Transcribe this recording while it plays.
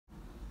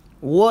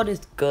What is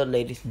good,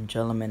 ladies and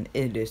gentlemen?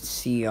 It is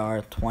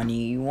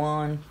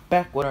CR21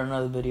 back with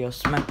another video,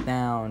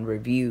 SmackDown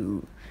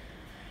review.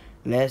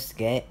 Let's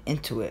get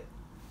into it.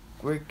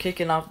 We're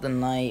kicking off the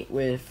night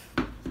with,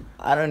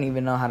 I don't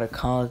even know how to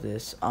call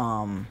this,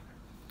 the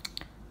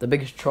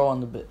biggest troll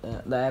on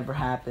that ever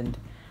happened.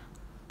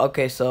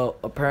 Okay, so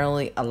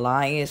apparently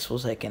Elias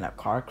was like in a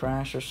car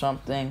crash or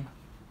something.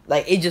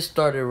 Like, it just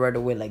started right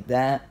away like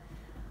that.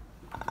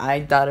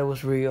 I thought it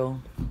was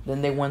real.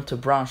 Then they went to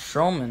Braun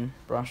Strowman.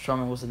 Braun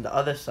Strowman was on the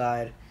other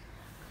side.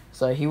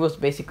 So he was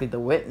basically the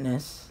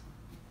witness.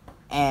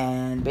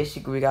 And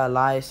basically we got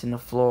Elias in the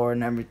floor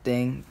and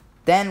everything.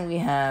 Then we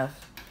have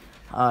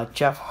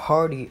Jeff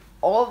Hardy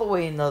all the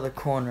way in the other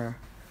corner.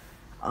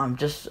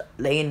 Just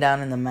laying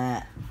down in the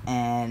mat.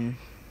 And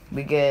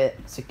we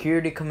get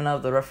security coming out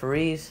of the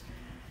referees.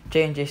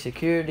 J&J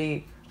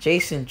security.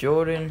 Jason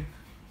Jordan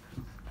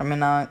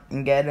coming out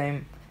and get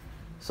him.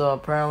 So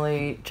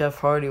apparently Jeff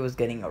Hardy was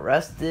getting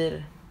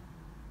arrested.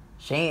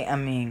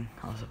 I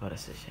was about to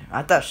say Shane.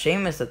 I thought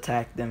Sheamus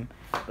attacked him,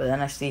 but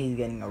then I see he's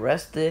getting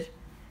arrested,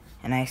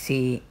 and I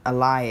see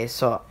Elias.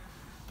 So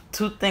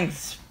two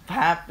things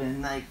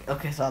happened.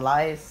 So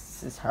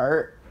Elias is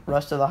hurt,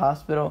 rushed to the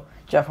hospital.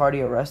 Jeff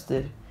Hardy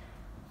arrested.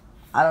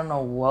 I don't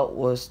know what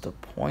was the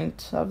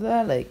point of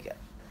that.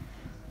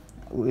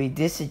 We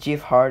did see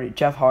Jeff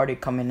Hardy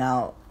coming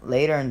out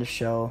later in the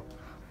show,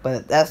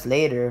 but that's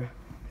later.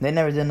 They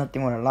never did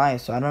nothing with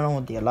Elias, so I don't know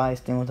what the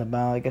Elias thing was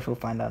about. I guess we'll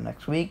find out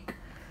next week.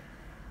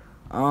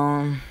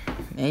 And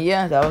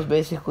yeah, that was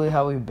basically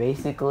how we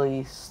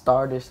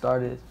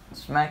started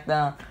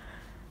SmackDown.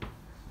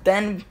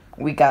 Then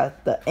we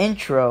got the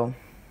intro,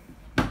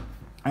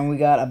 and we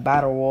got a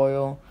battle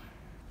royal.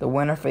 The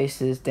winner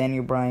faces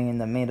Daniel Bryan in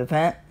the main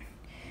event.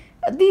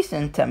 A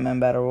decent 10-man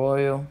battle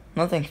royal.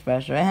 Nothing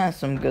special. It has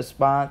some good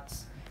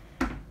spots.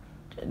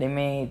 They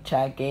made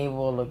Chad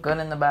Gable look good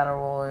in the Battle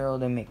Royal.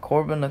 They made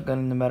Corbin look good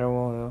in the Battle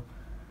Royal.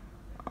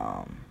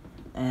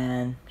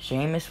 And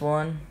Sheamus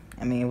won.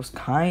 It was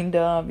kind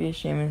of obvious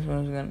Sheamus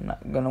was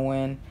gonna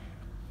win.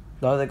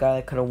 The other guy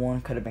that could have won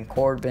could have been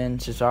Corbin,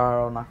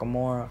 Cesaro,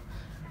 Nakamura.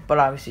 But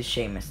obviously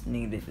Sheamus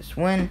needed this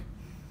win.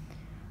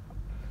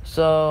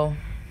 So,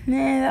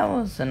 that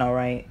was an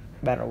alright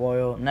Battle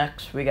Royal.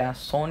 Next, we got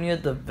Sonya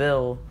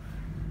Deville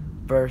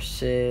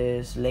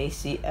versus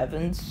Lacey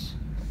Evans.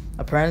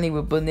 Apparently,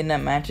 we're putting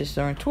that matches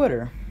during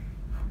Twitter.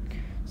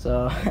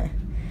 So,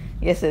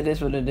 yes, it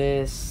is what it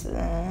is.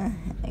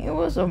 It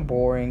was a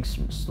boring,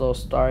 slow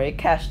start. It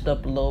cashed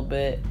up a little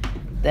bit.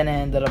 Then it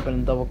ended up in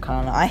a double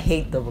countout. I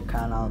hate double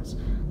countouts.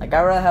 I'd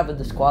rather have a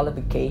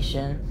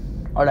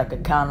disqualification or a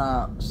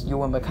countout. You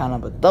win by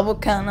countout, but double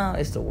countout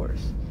is the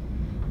worst.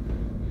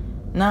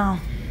 Now,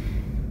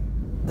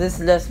 this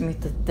lets me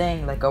to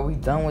think, are we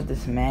done with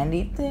this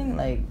Mandy thing?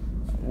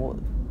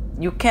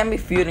 You can't be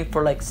feuding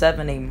for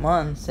 7-8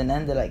 months and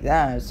end it like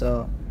that.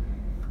 So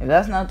if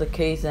that's not the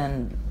case,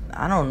 then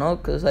I don't know,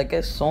 because I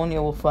guess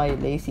Sonya will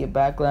fight Lacey at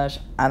Backlash.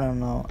 I don't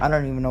know. I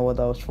don't even know what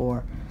that was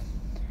for.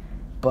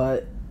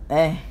 But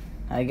I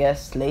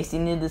guess Lacey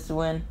needed this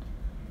win.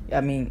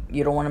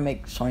 You don't want to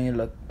make Sonya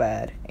look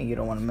bad, and you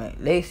don't want to make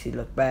Lacey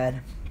look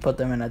bad. Put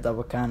them in a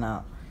double count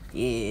out.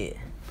 Yeah.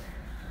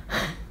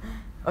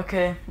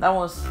 Okay, that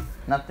was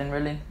nothing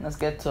really. Let's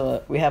get to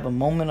it. We have a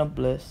moment of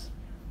bliss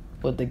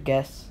with the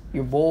guests,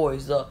 your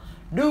boys, the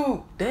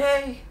New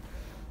Day.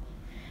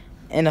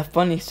 In a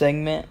funny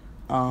segment,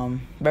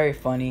 very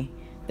funny.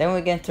 Then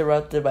we get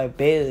interrupted by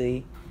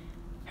Bayley.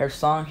 Her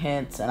song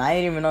hits, and I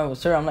didn't even know it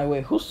was her. I'm like,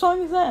 wait, whose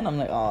song is that? And I'm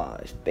like, oh,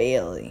 it's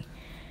Bayley.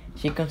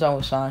 She comes out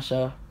with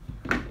Sasha.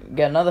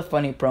 Got another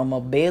funny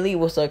promo. Bayley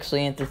was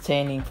actually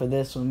entertaining for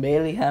this one.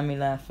 Bayley had me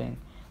laughing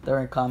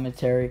during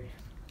commentary.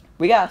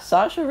 We got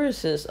Sasha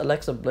versus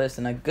Alexa Bliss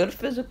in a good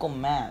physical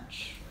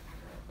match.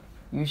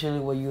 Usually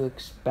what you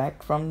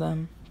expect from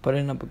them,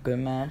 putting up a good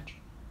match.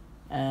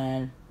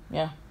 And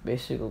yeah,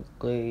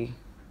 basically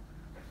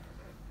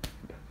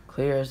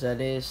clear as that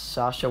is,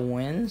 Sasha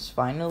wins.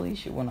 Finally,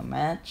 she won a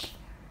match.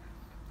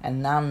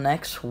 And now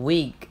next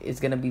week is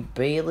going to be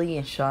Bayley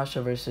and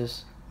Sasha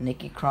versus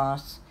Nikki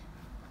Cross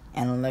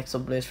and Alexa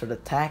Bliss for the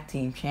tag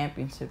team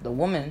championship, the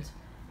women's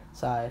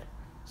side.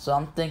 So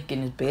I'm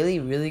thinking, is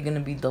Bayley really going to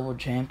be double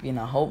champion?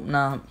 I hope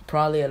not.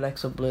 Probably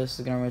Alexa Bliss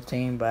is going to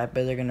retain, but I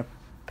bet they're going to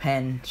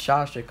pin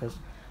Sasha, because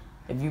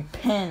if you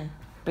pin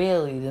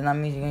Bayley, then that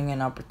means you're gonna get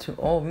an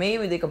opportunity. Oh,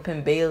 maybe they could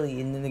pin Bayley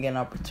and then they get an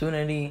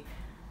opportunity,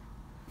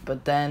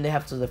 but then they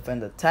have to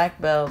defend the tag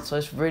belt. So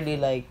it's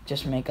really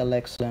just make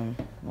Alexa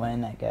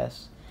win, I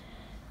guess.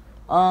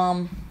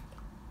 From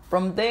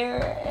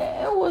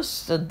there, it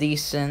was a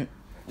decent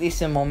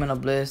moment of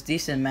bliss,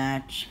 decent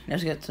match.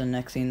 Let's get to the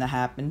next thing that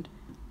happened.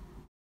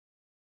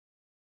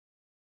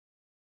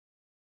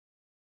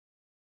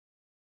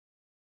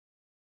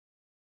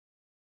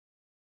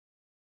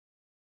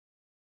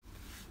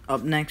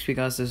 Up next, we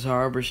got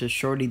Cesaro versus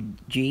Shorty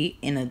G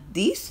in a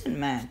decent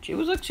match. It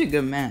was actually a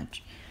good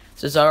match.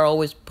 Cesaro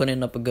always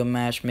putting up a good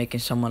match, making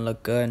someone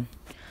look good.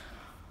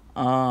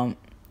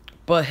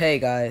 But hey,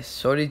 guys,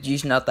 Shorty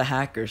G's not the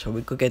hacker, so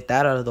we could get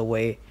that out of the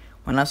way.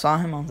 When I saw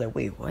him, I was like,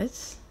 wait, what?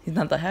 He's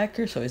not the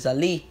hacker? So it's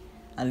Ali.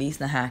 Ali's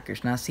the hacker.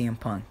 It's not CM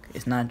Punk.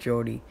 It's not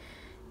Jody.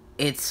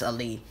 It's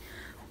Ali.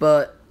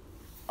 But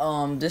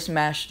this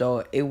match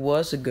though, it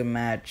was a good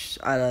match.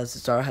 I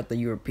started had the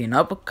European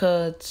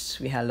uppercuts.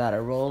 We had a lot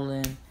of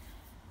rolling.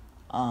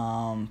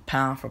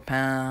 Pound for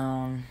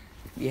pound.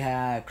 We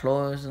had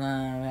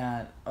clothesline. We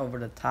had over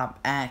the top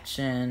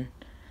action.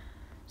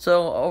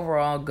 So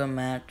overall, good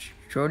match.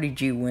 Shorty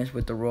G wins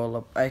with the roll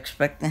up. I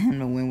expected him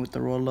to win with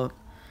the roll up.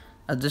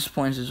 At this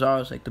point,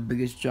 Cesaro is like the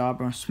biggest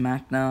jobber on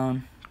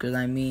SmackDown. Cause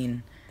I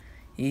mean,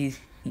 he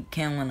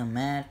can't win a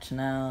match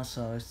now.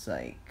 So it's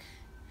like,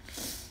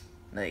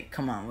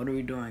 come on, what are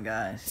we doing,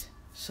 guys?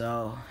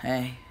 So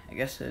hey, I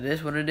guess it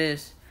is what it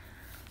is.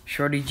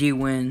 Shorty G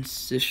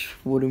wins. This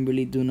wouldn't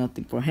really do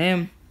nothing for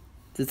him.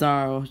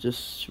 Cesaro,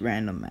 just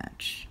random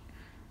match.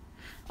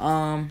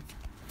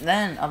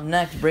 Then up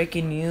next,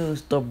 breaking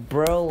news: the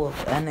bro of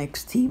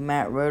NXT,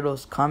 Matt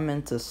Riddle's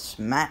coming to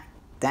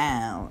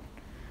SmackDown.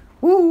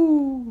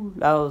 Woo!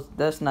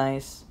 That's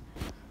nice.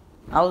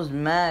 I was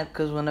mad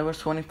because when there was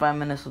 25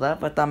 minutes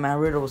left, I thought Matt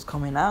Riddle was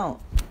coming out.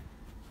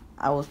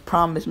 I was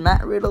promised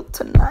Matt Riddle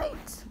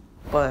tonight,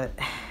 but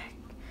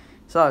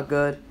it's all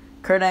good.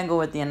 Kurt Angle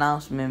with the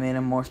announcement made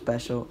him more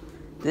special.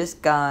 This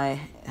guy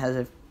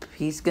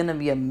he's gonna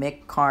be a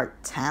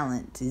mid-card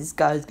talent. This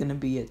guy's gonna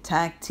be a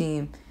tag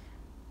team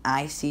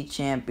IC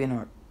champion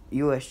or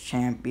US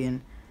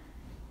champion.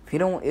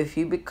 If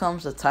he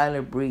becomes a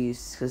Tyler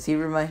Breeze, because he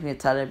reminds me of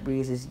Tyler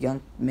Breeze, this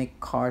young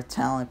mid-card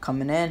talent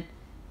coming in,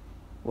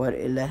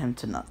 it led him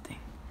to nothing.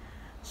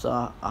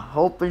 So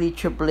hopefully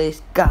Triple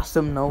H got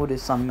some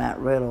notice on Matt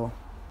Riddle.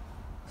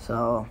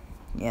 So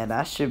yeah,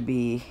 that should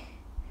be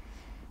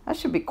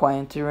quite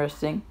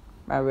interesting.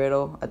 Matt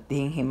Riddle, I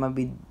think he might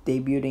be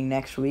debuting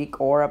next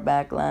week or a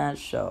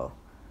Backlash. So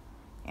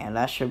yeah,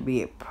 that should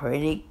be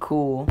pretty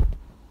cool.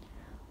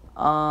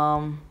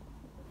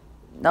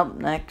 Up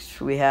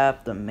next we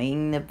have the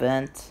main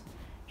event: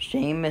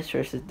 Sheamus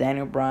versus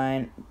Daniel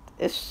Bryan.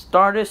 It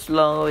started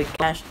slow, it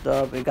catched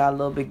up, it got a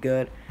little bit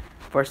good.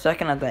 For a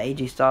second I thought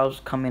AJ Styles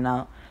was coming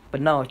out, but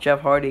no,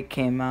 Jeff Hardy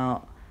came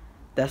out.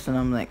 That's when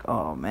I'm like,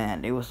 oh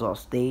man, it was all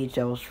staged.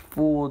 I was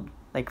fooled.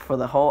 Like for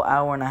the whole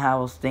hour and a half I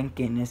was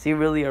thinking, is he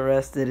really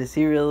arrested? Is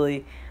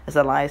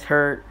Elias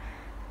hurt?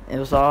 It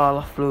was all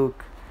a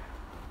fluke.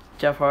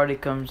 Jeff Hardy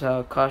comes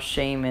out, cost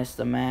Sheamus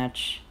the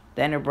match.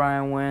 Daniel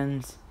Bryan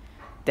wins.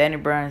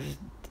 Daniel Bryan is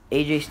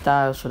AJ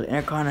Styles for the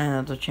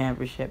Intercontinental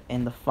Championship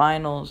in the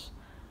finals.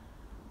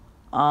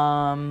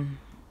 And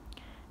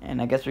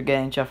I guess we're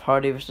getting Jeff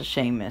Hardy versus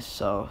Sheamus,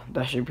 so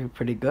that should be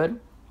pretty good.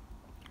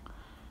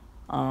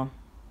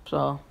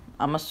 So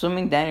I'm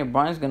assuming Daniel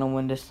Bryan's gonna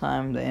win this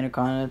time, the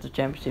Intercontinental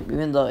Championship,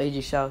 even though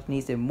AJ Styles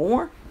needs it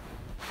more.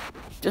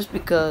 Just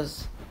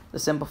because the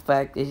simple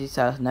fact AJ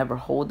Styles never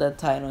hold that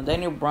title.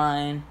 Daniel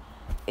Bryan,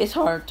 it's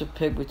hard to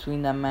pick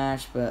between that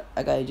match, but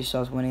I got AJ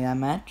Styles winning that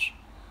match.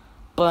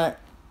 But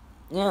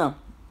yeah,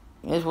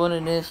 it's what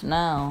it is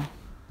now.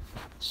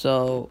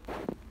 So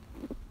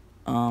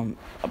a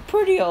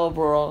pretty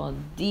overall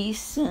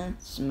decent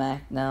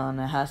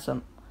SmackDown. It has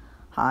some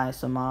highs,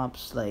 some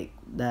ups, like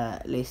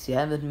that Lacey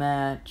Evans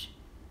match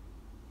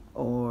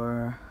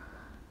or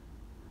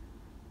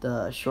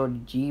the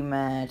Shorty G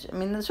match. I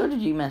mean, the Shorty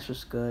G match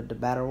was good. The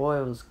Battle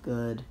Royal was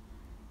good.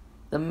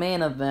 The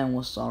main event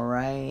was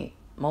alright.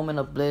 Moment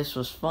of Bliss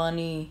was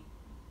funny.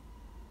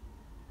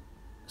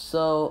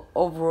 So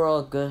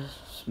overall, good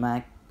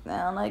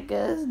SmackDown. I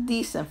guess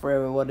decent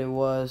for what it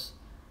was.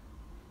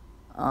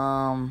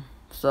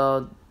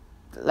 So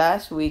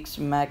last week's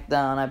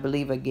SmackDown, I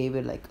believe I gave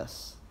it like a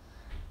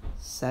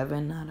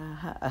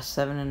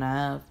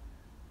 7.5.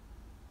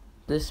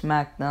 This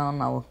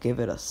SmackDown, I will give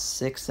it a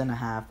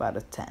 6.5 out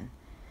of 10.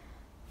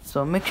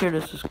 So make sure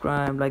to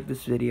subscribe, like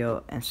this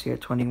video, and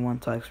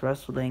CR21 Talks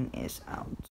Wrestling is out.